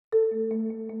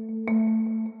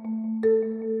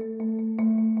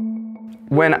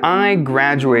When I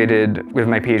graduated with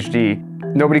my PhD,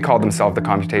 nobody called themselves the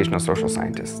computational social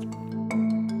scientist.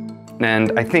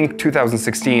 And I think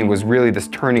 2016 was really this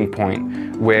turning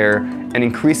point where an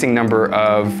increasing number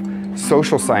of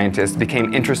social scientists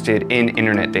became interested in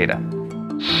internet data.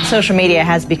 Social media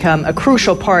has become a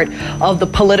crucial part of the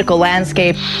political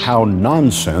landscape. How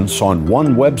nonsense on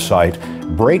one website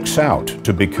breaks out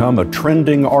to become a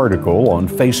trending article on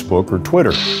Facebook or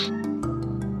Twitter.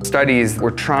 Studies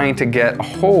were trying to get a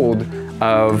hold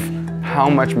of how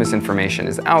much misinformation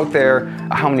is out there,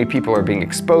 how many people are being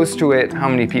exposed to it, how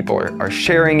many people are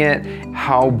sharing it,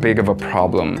 how big of a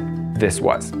problem this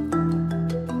was.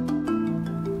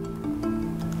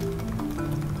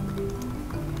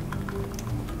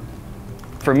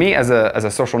 For me, as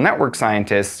a social network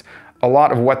scientist, a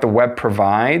lot of what the web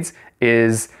provides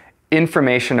is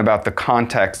information about the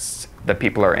contexts that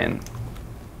people are in.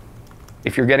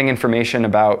 If you're getting information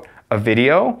about a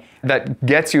video, that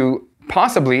gets you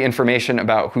possibly information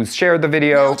about who's shared the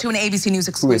video, to an ABC News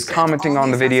who is commenting on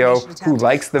the video, who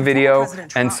likes the video.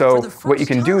 And so what you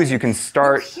can do is you can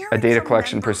start a data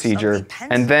collection procedure,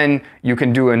 and then you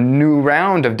can do a new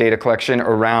round of data collection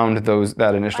around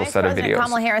that initial set of videos.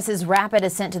 Kamala Harris's rapid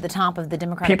ascent to the top of the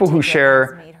Democratic people who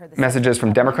share messages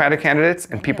from Democratic candidates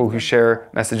and people who share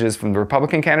messages from the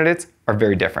Republican candidates are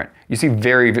very different. You see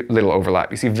very little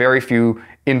overlap. You see very few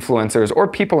influencers or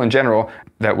people in general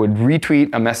that would retweet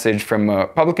a message from a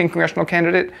Republican congressional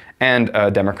candidate and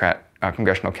a Democrat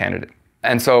congressional candidate.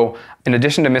 And so, in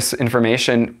addition to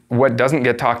misinformation, what doesn't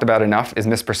get talked about enough is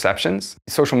misperceptions.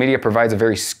 Social media provides a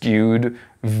very skewed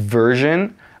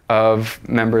version of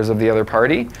members of the other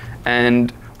party.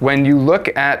 And when you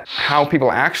look at how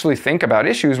people actually think about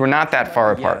issues, we're not that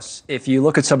far apart. Yes. If you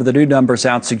look at some of the new numbers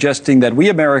out suggesting that we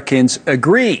Americans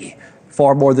agree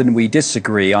far more than we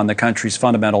disagree on the country's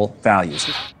fundamental values.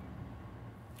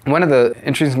 One of the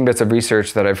interesting bits of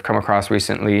research that I've come across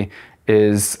recently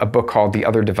is a book called The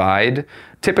Other Divide.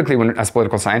 Typically, as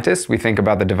political scientists, we think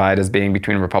about the divide as being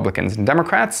between Republicans and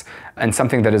Democrats, and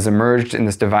something that has emerged in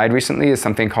this divide recently is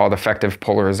something called affective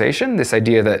polarization, this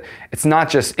idea that it's not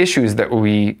just issues that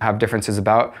we have differences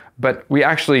about, but we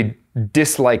actually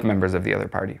dislike members of the other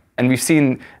party. And we've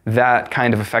seen that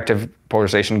kind of affective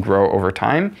polarization grow over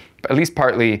time, at least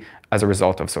partly as a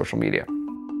result of social media.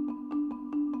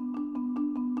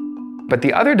 But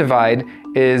the other divide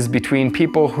is between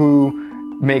people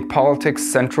who make politics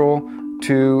central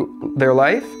to their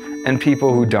life and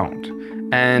people who don't.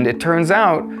 And it turns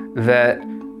out that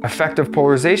affective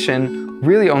polarization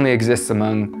really only exists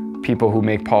among people who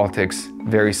make politics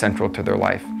very central to their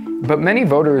life. But many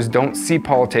voters don't see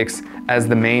politics as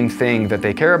the main thing that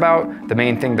they care about, the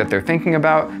main thing that they're thinking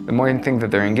about, the main thing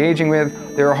that they're engaging with.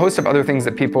 There are a host of other things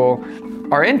that people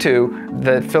are into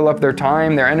that fill up their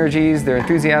time, their energies, their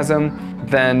enthusiasm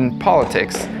than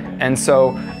politics. And so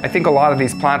I think a lot of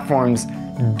these platforms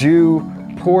do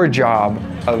a poor job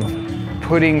of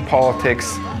putting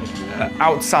politics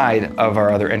outside of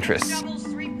our other interests.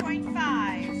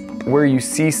 Where you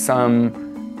see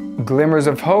some glimmers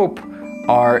of hope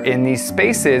are in these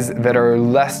spaces that are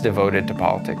less devoted to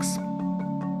politics.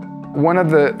 One of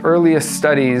the earliest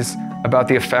studies about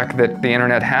the effect that the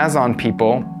internet has on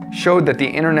people showed that the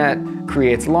internet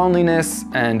creates loneliness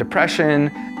and depression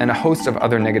and a host of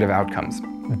other negative outcomes.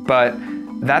 But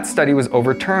that study was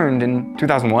overturned in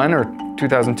 2001 or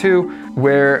 2002,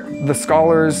 where the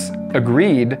scholars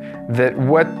agreed that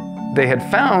what they had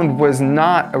found was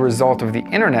not a result of the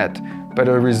internet, but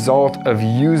a result of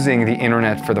using the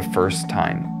internet for the first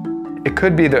time. It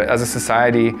could be that as a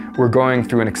society, we're going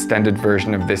through an extended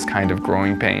version of this kind of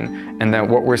growing pain, and that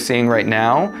what we're seeing right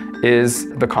now is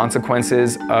the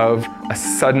consequences of a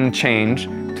sudden change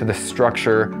to the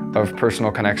structure of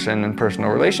personal connection and personal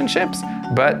relationships,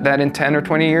 but that in 10 or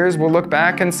 20 years, we'll look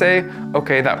back and say,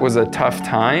 okay, that was a tough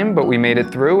time, but we made it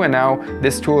through, and now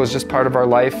this tool is just part of our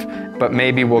life, but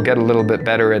maybe we'll get a little bit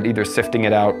better at either sifting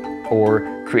it out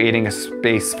or creating a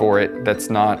space for it that's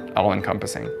not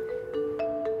all-encompassing.